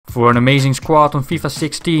For an amazing squad on FIFA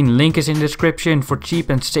 16, link is in the description for cheap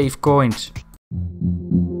and safe coins.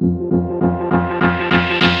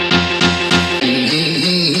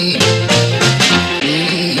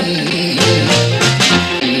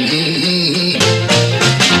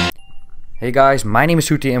 Hey guys, my name is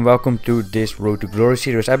SOETIE and welcome to this Road to Glory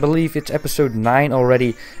series. I believe it's episode 9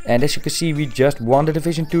 already, and as you can see we just won the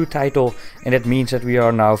Division 2 title, and that means that we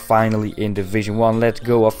are now finally in Division 1. Let's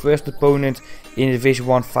go. Our first opponent in Division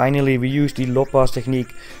 1. Finally we use the lob pass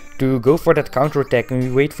technique to go for that counter attack, and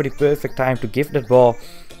we wait for the perfect time to give that ball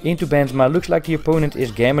into Benzema. Looks like the opponent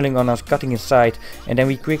is gambling on us cutting inside, and then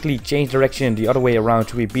we quickly change direction the other way around.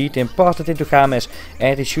 So we beat him, passed it into James,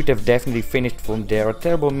 and he should have definitely finished from there. A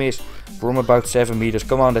terrible miss from about 7 meters.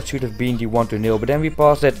 Come on, that should have been the 1-0. But then we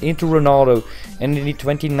pass that into Ronaldo, and in the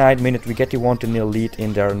 29th minute we get the 1-0 lead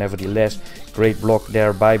in there nevertheless. Great block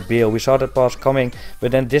there by Bale. We saw that pass coming,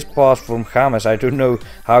 but then this pass from James, I don't know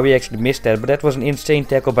how he actually missed that, but that was an insane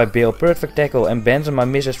tackle by Bale. Perfect tackle, and Benzema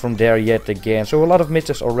misses from there yet again. So a lot of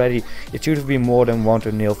misses already. It should have been more than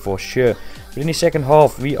 1-0 for sure. But in the second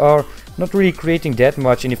half we are not really creating that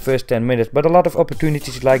much in the first 10 minutes, but a lot of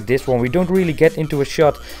opportunities like this one. We don't really get into a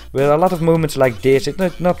shot, but a lot of moments like this,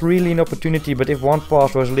 it's not really an opportunity, but if one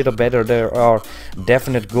pass was a little better, there are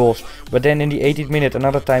definite goals. But then in the 18th minute,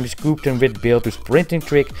 another time he scooped him with Bale to sprinting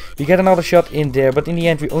trick. We get another shot in there, but in the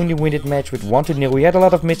end we only win that match with 1-0. We had a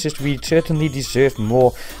lot of misses, we certainly deserved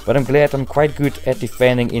more, but I'm glad I'm quite good at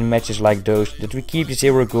defending in matches like those, that we keep the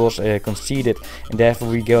 0 goals conceded, and therefore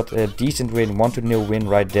we got a decent win, 1-0 win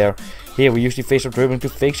right there. Here we use the face-up dribbling to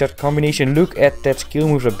fake shot combination. Look at that skill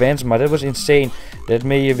move of Benzema, that was insane. That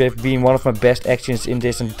may have been one of my best actions in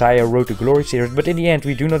this entire Road to Glory series, but in the end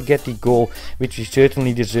we do not get the goal, which we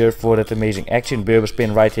certainly deserve for that amazing action. Berber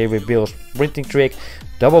spin right here with Bale's sprinting trick.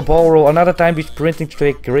 Double ball roll, another time with sprinting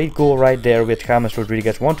trick. Great goal right there with James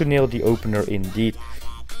Rodriguez. 1-0 the opener indeed.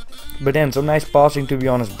 But then some nice passing, to be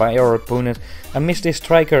honest, by our opponent. I missed this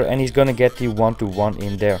striker and he's gonna get the 1-1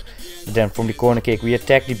 in there. But then from the corner kick we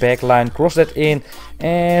attack the back line, cross that in,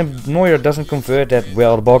 and Neuer doesn't convert that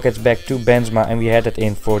well. The ball gets back to Benzema and we had it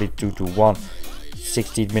in for the 2-1.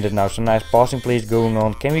 16th minute now, some nice passing plays going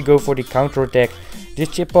on. Can we go for the counter attack? This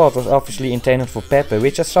chip pass was obviously intended for Pepe,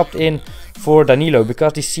 which I subbed in for Danilo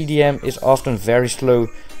because the CDM is often very slow.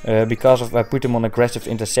 Because of I put him on aggressive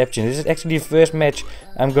interception. This is actually the first match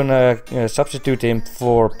I'm gonna substitute him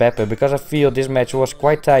for Pepe, because I feel this match was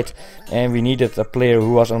quite tight and we needed a player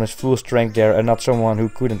who was on his full strength there and not someone who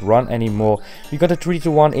couldn't run anymore. We got a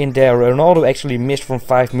 3-1 in there. Ronaldo actually missed from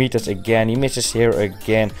 5 meters again. He misses here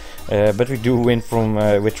again, but we do win from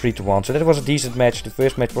with 3-1. So that was a decent match. The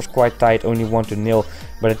first match was quite tight, only 1-0,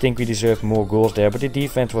 but I think we deserved more goals there. But the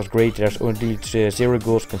defense was great. There's only 0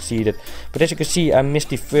 goals conceded. But as you can see, I missed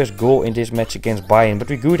the first goal in this match against Bayern, but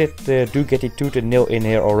we do get the 2-0 in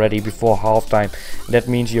here already before halftime. That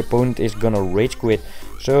means the opponent is gonna rage quit.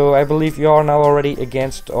 So I believe we are now already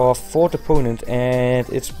against our 4th opponent, and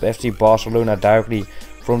it's FC Barcelona. Directly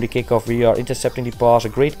from the kickoff we are intercepting the pass. A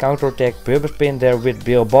great counter attack, Berber spin there with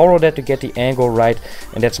Bale, borrow that to get the angle right,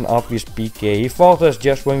 and that's an obvious PK. He faulted us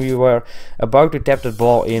just when we were about to tap that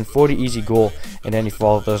ball in for the easy goal, and then he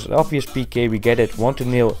faulted us. Obvious PK, we get it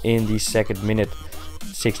 1-0 in the 2nd minute.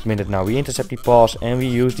 6th minute now, we intercept the pass and we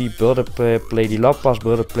use the build-up play, the lob pass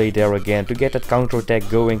build-up play there again to get that counter attack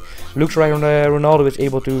going. Looks like Ronaldo is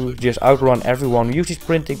able to just outrun everyone. We use the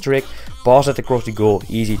sprinting trick, pass it across the goal,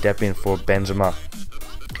 easy tap in for Benzema.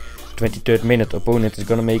 23rd minute, opponent is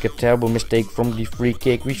gonna make a terrible mistake from the free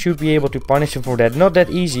kick. We should be able to punish him for that. Not that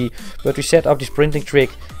easy, but we set up the sprinting trick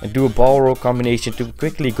and do a ball roll combination to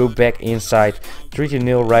quickly go back inside.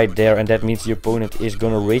 3-0 right there, and that means the opponent is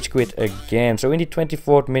gonna rage quit again. So in the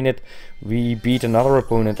 24th minute we beat another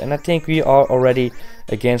opponent, and I think we are already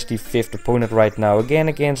against the 5th opponent right now, again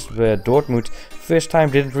against Dortmund. First time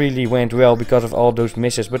didn't really went well because of all those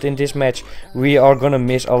misses, but in this match we are gonna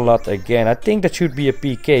miss a lot again. I think that should be a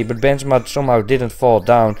PK, but Benzema somehow didn't fall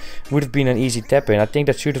down. Would have been an easy tap in. I think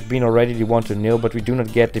that should have been already the 1-0, but we do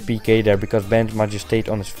not get the PK there because Benzema just stayed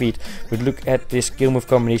on his feet. But look at this skill move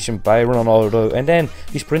combination by Ronaldo, and then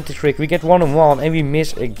the sprinting trick. We get 1-on-1 and we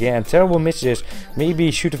miss again. Terrible misses. Maybe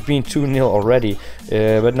it should have been 2-0 already,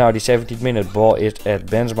 but now the 17th minute, ball is at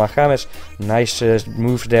Benzema. James, nice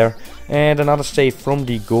moves there, and another save from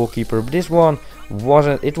the goalkeeper. But this one was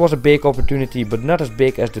a big opportunity, but not as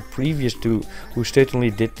big as the previous two, who certainly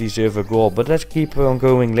did deserve a goal. But let's keep on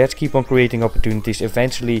going, let's keep on creating opportunities.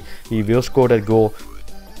 Eventually we will score that goal.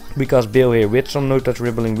 Because Bale here with some no-touch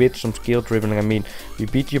dribbling, with some skill dribbling, I mean, we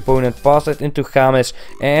beat the opponent, pass it into James,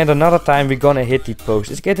 and another time we're gonna hit the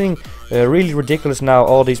post. It's getting really ridiculous now,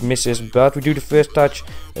 all these misses, but we do the first touch,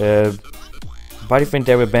 body feint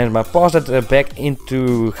there with Benzema, pass it back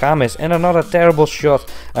into James, and another terrible shot.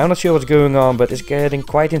 I'm not sure what's going on, but it's getting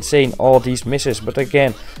quite insane, all these misses. But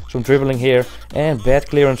again, some dribbling here, and bad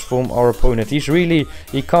clearance from our opponent.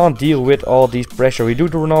 He can't deal with all these pressure. We do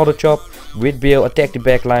the Ronaldo chop with Bale, attack the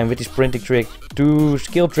back line with his sprinting trick, to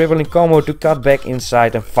skill dribbling combo to cut back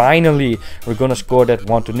inside, and finally we're gonna score that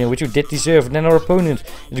 1-0, which we did deserve. And then our opponent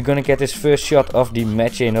is gonna get his first shot of the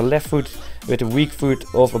match in a left foot with a weak foot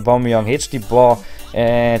of Aubameyang, hits the ball,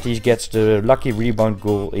 and he gets the lucky rebound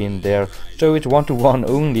goal in there. So it's 1-1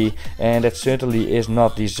 only, and that certainly is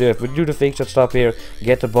not deserved. We do the fake shot stop here,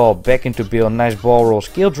 get the ball back into Bale, nice ball roll,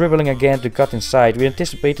 skill dribbling again to cut inside. We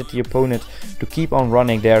anticipated the opponent to keep on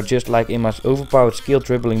running there, just like in my overpowered skill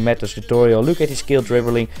dribbling methods tutorial. Look at his skill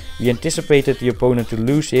dribbling. We anticipated the opponent to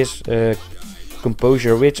lose his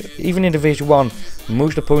composure, which even in Division 1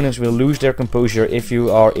 most opponents will lose their composure if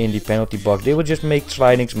you are in the penalty box. They will just make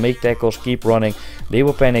slidings, make tackles, keep running. They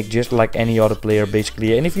will panic just like any other player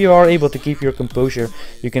basically. And if you are able to keep your composure,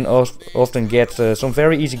 you can often get some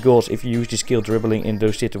very easy goals if you use the skill dribbling in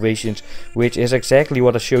those situations, which is exactly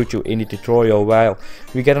what I showed you in the tutorial. While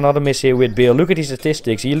we get another miss here with Bale. Look at his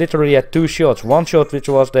statistics. He literally had 2 shots. One shot which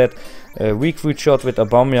was that weak foot shot with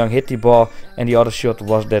Aubameyang, hit the ball, and the other shot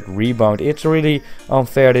was that rebound. It's really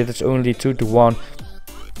unfair that it's only 2-1.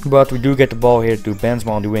 But we do get the ball here to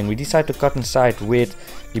Benzema on the wing. We decide to cut inside with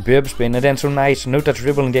the burb spin, and then so nice no-touch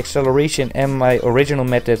dribbling, the acceleration, and my original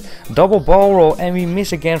method, double ball roll, and we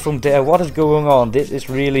miss again from there. What is going on? This is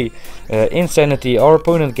really insanity. Our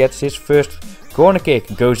opponent gets his first corner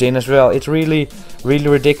kick, goes in as well. It's really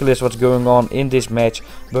ridiculous what's going on in this match.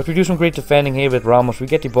 But we do some great defending here with Ramos. We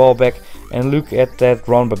get the ball back, and look at that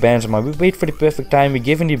run by Benzema. We wait for the perfect time, we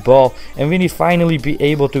give him the ball, and we finally be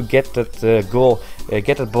able to get that goal,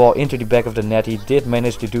 get that ball into the back of the net. He did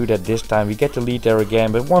manage to do that this time. We get the lead there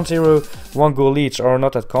again, but 1-0, 1 goal leads are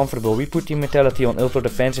not that comfortable. We put the mentality on ultra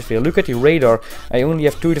defensive here. Look at the radar. I only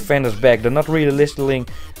have 2 defenders back. They're not really listening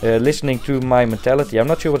to my mentality. I'm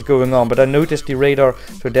not sure what's going on, but I noticed the radar,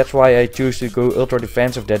 so that's why I choose to go ultra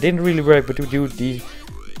defensive. That didn't really work, but we do the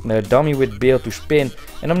dummy with Bale to spin,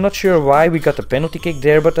 and I'm not sure why we got the penalty kick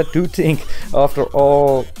there, but I do think after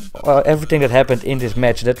all everything that happened in this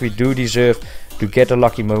match that we do deserve to get a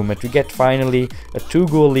lucky moment. We get finally a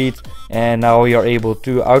 2-goal lead, and now we are able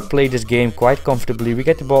to outplay this game quite comfortably. We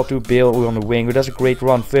get the ball to Bale on the wing, who does a great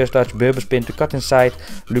run, first touch, Berber spin to cut inside.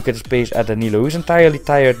 Look at the space at Danilo, who's entirely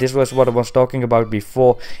tired. This was what I was talking about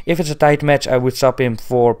before. If it's a tight match, I would sub him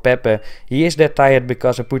for Pepe. He is that tired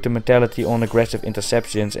because I put the mentality on aggressive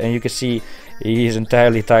interceptions, and you can see he is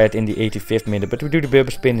entirely tired in the 85th minute. But we do the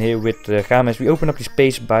Berber spin here with James. We open up the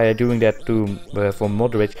space by doing that to for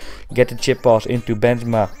Modric. Get the chip pass into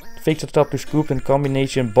Benzema. Fakes the top to scoop in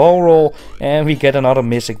combination, ball roll, and we get another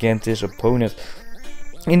miss against his opponent.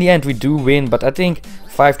 In the end we do win, but I think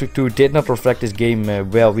 5-2 did not reflect this game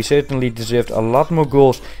well. We certainly deserved a lot more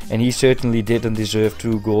goals, and he certainly didn't deserve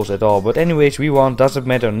 2 goals at all. But anyways, we won, doesn't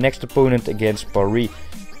matter. Next opponent against Paris.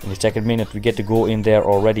 In the 2nd minute we get the goal in there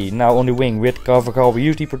already. Now on the wing with Carvajal, we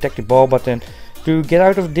use the protect the ball button to get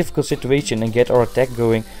out of a difficult situation and get our attack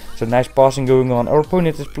going. So nice passing going on. Our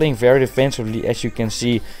opponent is playing very defensively, as you can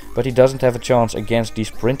see, but he doesn't have a chance against the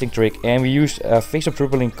sprinting trick, and we use a face-up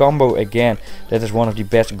dribbling combo again. That is one of the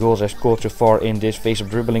best goals I've scored so far in this face-up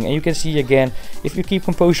dribbling, and you can see again, if you keep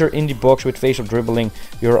composure in the box with face-up dribbling,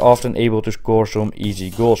 you're often able to score some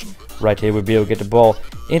easy goals. Right here we will get the ball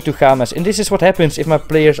into James, and this is what happens if my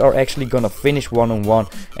players are actually gonna finish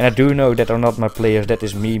 1-on-1, and I do know that are not my players, that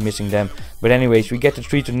is me missing them. But anyways, we get the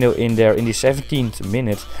 3-0 in there in the 17th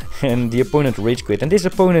minute, and the opponent rage quit. And this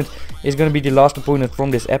opponent is gonna be the last opponent from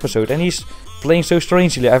this episode, and he's playing so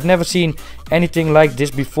strangely. I've never seen anything like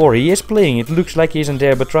this before. He is playing, it looks like he isn't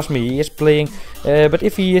there, but trust me, he is playing. But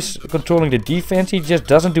if he is controlling the defense, he just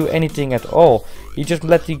doesn't do anything at all. He just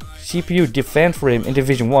let the CPU defend for him in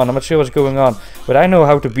Division 1. I'm not sure what's going on, but I know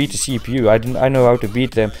how to beat the CPU. I know how to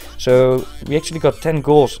beat them. So we actually got 10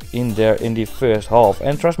 goals in there in the first half.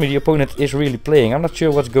 And trust me, the opponent is really playing. I'm not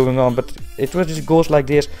sure what's going on, but it was just goals like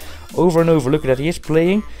this over and over. Look at that, he is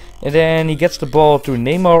playing. And then he gets the ball to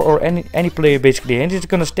Neymar or any player basically, and he's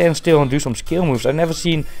gonna stand still and do some skill moves. I've never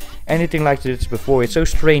seen anything like this before. It's so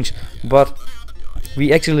strange, but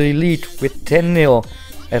we actually lead with 10-0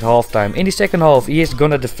 at halftime. In the 2nd half he is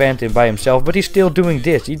gonna defend him by himself, but he's still doing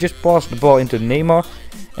this. He just passed the ball into Neymar,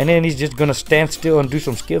 and then he's just gonna stand still and do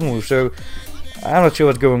some skill moves. So I'm not sure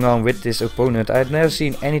what's going on with this opponent. I've never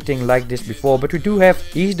seen anything like this before, but we do have,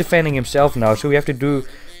 he's defending himself now, so we have to do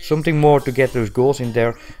something more to get those goals in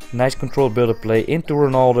there. Nice controlled build-up play into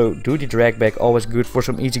Ronaldo, do the drag back, always good for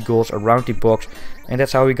some easy goals around the box. And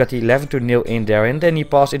that's how we got the 11-0 in there. And then he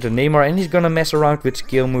passed into Neymar and he's gonna mess around with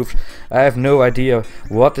skill moves. I have no idea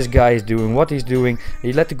what this guy is doing, what he's doing.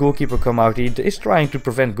 He let the goalkeeper come out. He is trying to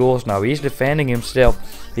prevent goals now. He's defending himself.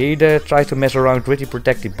 He tries to mess around with the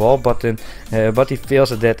protected ball button, but he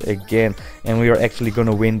fails at that again. And we are actually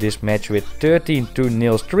gonna win this match with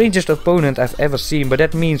 13-0. Strangest opponent I've ever seen, but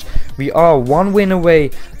that means we are one win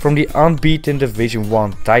away from the unbeaten Division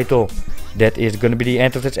 1 title. That is gonna be the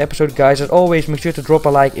end of this episode, guys. As always, make sure to drop a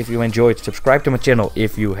like if you enjoyed. Subscribe to my channel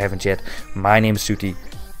if you haven't yet. My name is SOETIE.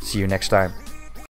 See you next time.